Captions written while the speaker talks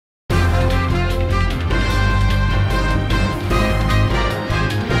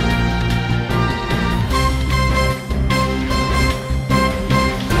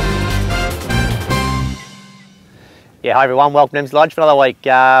Yeah, hi everyone, welcome to Emsley Lodge for another week.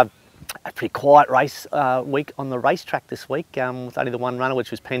 A pretty quiet race week on the racetrack this week, with only the one runner, which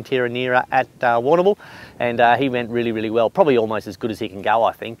was Pantera Nera at Warrnambool, and he went really well, probably almost as good as he can go.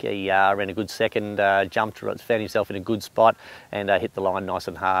 I think he ran a good second, jumped, found himself in a good spot, and hit the line nice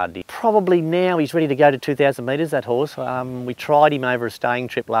and hard. Probably now he's ready to go to 2,000 metres, that horse. We tried him over a staying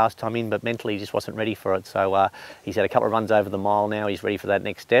trip last time in, but mentally he just wasn't ready for it, so he's had a couple of runs over the mile now. He's ready for that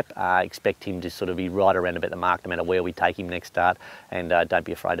next step. Expect him to sort of be right around about the mark no matter where we take him next start, and don't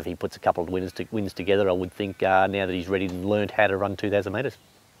be afraid if he puts a couple of wins together. I would think now that he's ready and learned how to run 2,000 metres.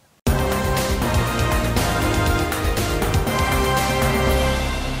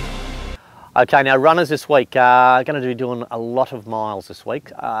 Okay, now runners this week are going to be doing a lot of miles this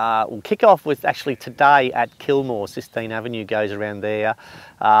week. We'll kick off with actually today at Kilmore. Sistine Avenue goes around there.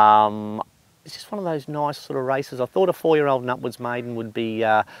 It's just one of those nice sort of races. I thought a 4-year-old and upwards maiden would be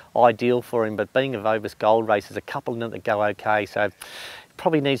ideal for him, but being a Vobis Gold race, there's a couple in it that go okay, so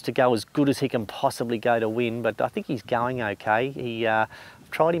probably needs to go as good as he can possibly go to win, but I think he's going okay. He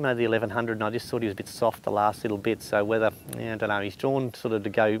tried him over the 1100 and I just thought he was a bit soft the last little bit, so whether, I don't know, he's drawn sort of to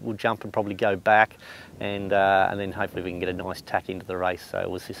go, will jump and probably go back, and then hopefully we can get a nice tack into the race, so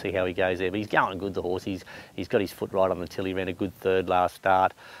we'll see how he goes there. But he's going good, the horse. He's got his foot right on the till. He ran a good third last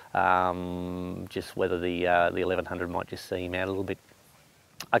start. Just whether the 1100 might just see him out a little bit.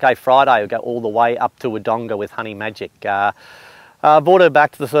 Okay, Friday we'll go all the way up to Wodonga with Honey Magic. Brought her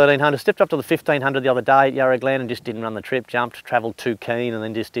back to the 1300, stepped up to the 1500 the other day at Yarra Glen and just didn't run the trip, jumped, travelled too keen and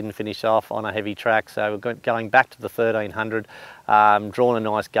then just didn't finish off on a heavy track. So we're going back to the 1300, drawn a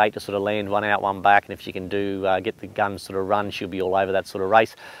nice gate to sort of land one out, one back, and if she can do get the gun sort of run, she'll be all over that sort of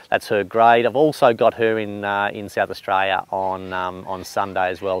race. That's her grade. I've also got her in South Australia on Sunday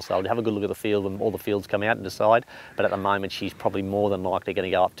as well, so I'll have a good look at the field when all the fields come out and decide, but at the moment she's probably more than likely going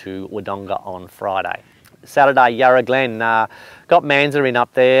to go up to Wodonga on Friday. Saturday, Yarra Glen, got Manza in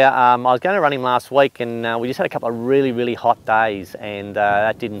up there. I was going to run him last week and we just had a couple of really hot days, and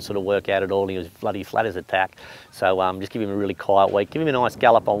that didn't sort of work out at all. He was bloody flat as a tack, so just give him a really quiet week. Give him a nice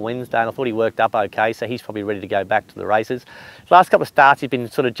gallop on Wednesday, and I thought he worked up okay, so he's probably ready to go back to the races. Last couple of starts he's been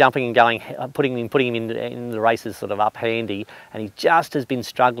sort of jumping and going, putting him in the races sort of up handy, and he just has been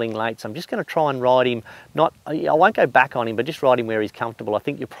struggling late, so I'm just going to try and ride him. I won't go back on him, but just ride him where he's comfortable. I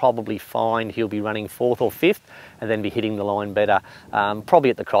think you'll probably find he'll be running 4th or 5th and then be hitting the line better. Probably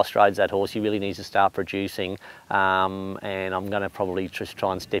at the crossroads, that horse, he really needs to start producing, and I'm going to probably just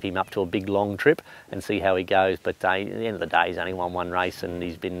try and step him up to a big long trip and see how he goes. But at the end of the day, he's only won one race, and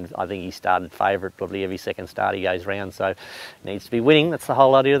I think he started favourite probably every second start he goes round, so needs to be winning. That's the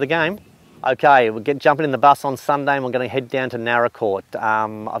whole idea of the game. Okay, we'll get jumping in the bus on Sunday and we're going to head down to Naracoorte.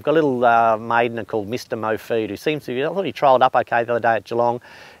 I've got a little maiden called Mr. Mofeed, who seems to be, I thought he trialled up okay the other day at Geelong.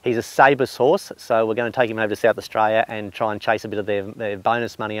 He's a Sabres horse, so we're going to take him over to South Australia and try and chase a bit of their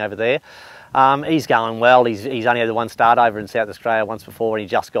bonus money over there. He's going well. He's only had the one start over in South Australia once before and he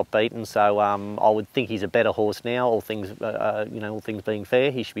just got beaten, so I would think he's a better horse now, all things being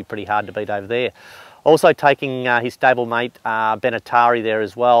fair. He should be pretty hard to beat over there. Also taking his stablemate Benatari there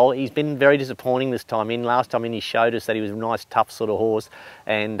as well. He's been very disappointing this time in. Last time in he showed us that he was a nice tough sort of horse,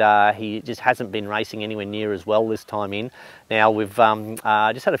 and he just hasn't been racing anywhere near as well this time in. Now we've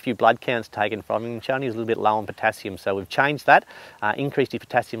just had a few blood counts taken from him, showing he was a little bit low on potassium, so we've changed that, increased his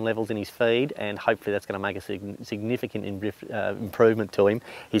potassium levels in his feed, and hopefully that's going to make a significant improvement to him.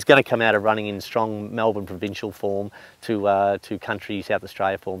 He's going to come out of running in strong Melbourne provincial form to country South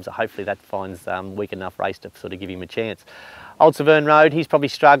Australia form, so hopefully that finds weak enough race to sort of give him a chance. Old Severn Road, he's probably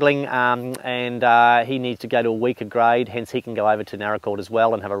struggling, and he needs to go to a weaker grade, hence he can go over to Naracoorte as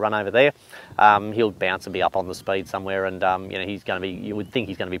well and have a run over there. He'll bounce and be up on the speed somewhere, and he's going to be, you would think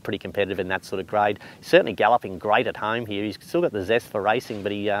he's going to be pretty competitive in that sort of grade. He's certainly galloping great at home here. He's still got the zest for racing,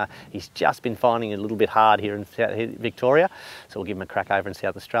 but he's just been finding it a little bit hard here in Victoria, so we'll give him a crack over in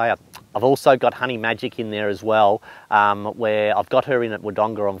South Australia. I've also got Honey Magic in there as well, where I've got her in at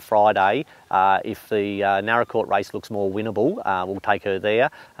Wodonga on Friday. If the Naracoorte race looks more winnable, we'll take her there,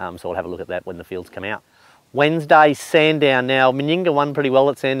 so we'll have a look at that when the fields come out. Wednesday, Sandown. Now, Meninga won pretty well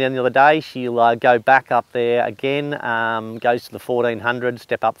at Sandown the other day. She'll go back up there again, goes to the 1400,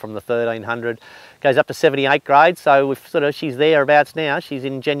 step up from the 1300, goes up to 78 grade, so she's thereabouts now. She's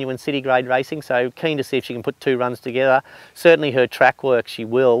in genuine city grade racing, so keen to see if she can put 2 runs together. Certainly her track work she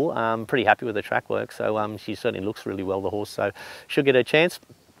will. Pretty happy with her track work, so she certainly looks really well, the horse, so she'll get her chance.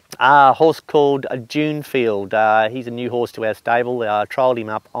 A horse called Dune Field. He's a new horse to our stable. Trialled him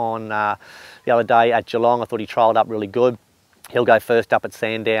up on the other day at Geelong. I thought he trialled up really good. He'll go first up at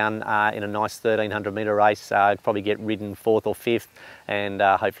Sandown in a nice 1300 metre race, probably get ridden 4th or 5th, and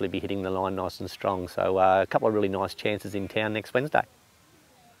hopefully be hitting the line nice and strong. So a couple of really nice chances in town next Wednesday.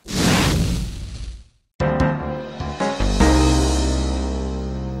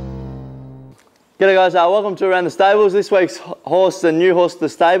 G'day guys, welcome to Around the Stables. This week's horse, the new horse to the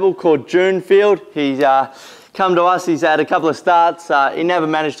stable called Dune Field. He's come to us, he's had a couple of starts. He never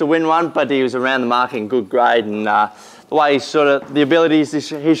managed to win one, but he was around the mark in good grade, and the way he's the abilities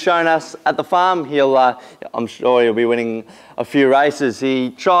he's shown us at the farm, I'm sure he'll be winning a few races.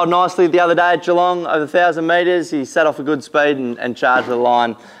 He trialled nicely the other day at Geelong over 1,000 metres. He set off a good speed and charged the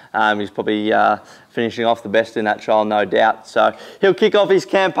line. He's probably finishing off the best in that trial, no doubt. So he'll kick off his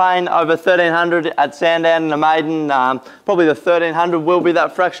campaign over 1,300 at Sandown in a maiden. Probably the 1,300 will be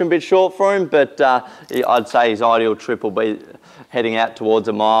that fraction bit short for him, but I'd say his ideal trip will be heading out towards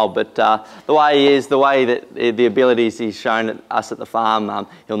a mile. But the way he is, the way that the abilities he's shown us at the farm,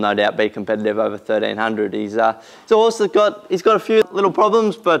 he'll no doubt be competitive over 1,300. He's a horse he's got a few little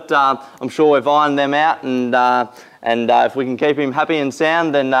problems, but I'm sure we've ironed them out, and if we can keep him happy and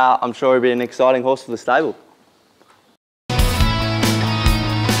sound, then I'm sure he'll be an exciting horse for the stable.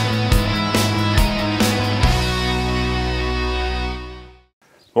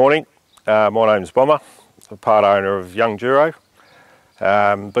 Morning, my name's Bomber, I'm part owner of Young Douro.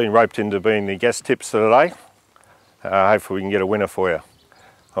 Been roped into being the guest tipster today. Hopefully we can get a winner for you.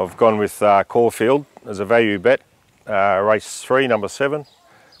 I've gone with Caulfield as a value bet, race 3, number 7,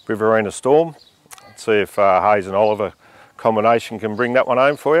 Riverina Storm. See if Hayes and Oliver combination can bring that one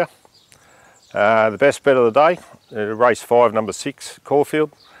home for you. The best bet of the day, race 5, number 6,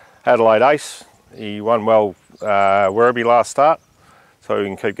 Caulfield, Adelaide Ace. He won well Werribee last start, so we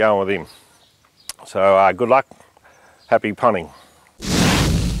can keep going with him. So good luck, happy punting.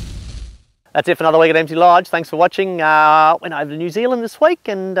 That's it for another week at Emsley Lodge. Thanks for watching. Went over to New Zealand this week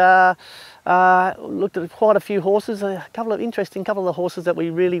and looked at quite a few horses, a couple of the horses that we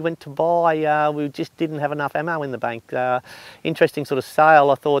really went to buy. We just didn't have enough ammo in the bank. Interesting sort of sale.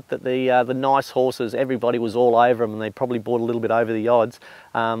 I thought that the nice horses, everybody was all over them, and they probably bought a little bit over the odds.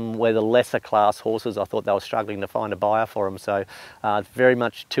 Where the lesser class horses, I thought they were struggling to find a buyer for them. So very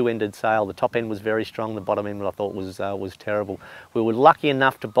much two-ended sale. The top end was very strong. The bottom end I thought was terrible. We were lucky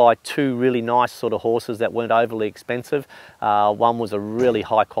enough to buy 2 really nice sort of horses that weren't overly expensive. One was a really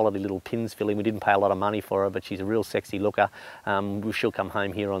high quality little pins filly. We didn't pay a lot of money for her, but she's a real sexy looker. She'll come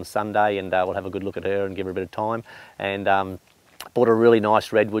home here on Sunday, and we'll have a good look at her and give her a bit of time. And bought a really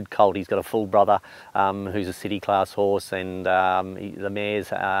nice redwood colt. He's got a full brother who's a city class horse, and the mares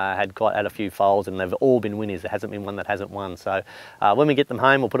had a few foals, and they've all been winners. There hasn't been one that hasn't won. So when we get them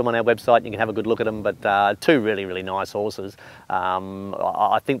home, we'll put them on our website and you can have a good look at them. But 2 really, really nice horses.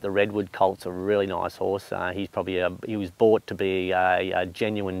 I think the redwood colt's a really nice horse. He was bought to be a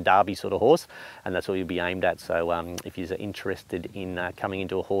genuine Derby sort of horse, and that's what you'll be aimed at. So if you're interested in coming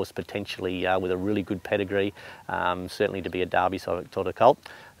into a horse potentially with a really good pedigree, certainly to be a Derby sort of colt,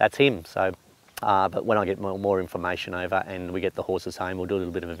 that's him. So but when I get more information over and we get the horses home, we'll do a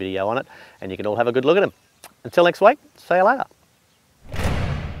little bit of a video on it, and you can all have a good look at them. Until next week, see you later.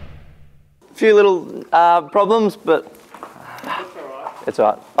 A few little problems, but it's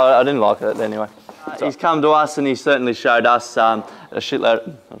all right. I didn't like it anyway. He's come to us and he certainly showed us a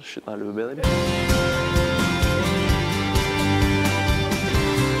shitload of ability.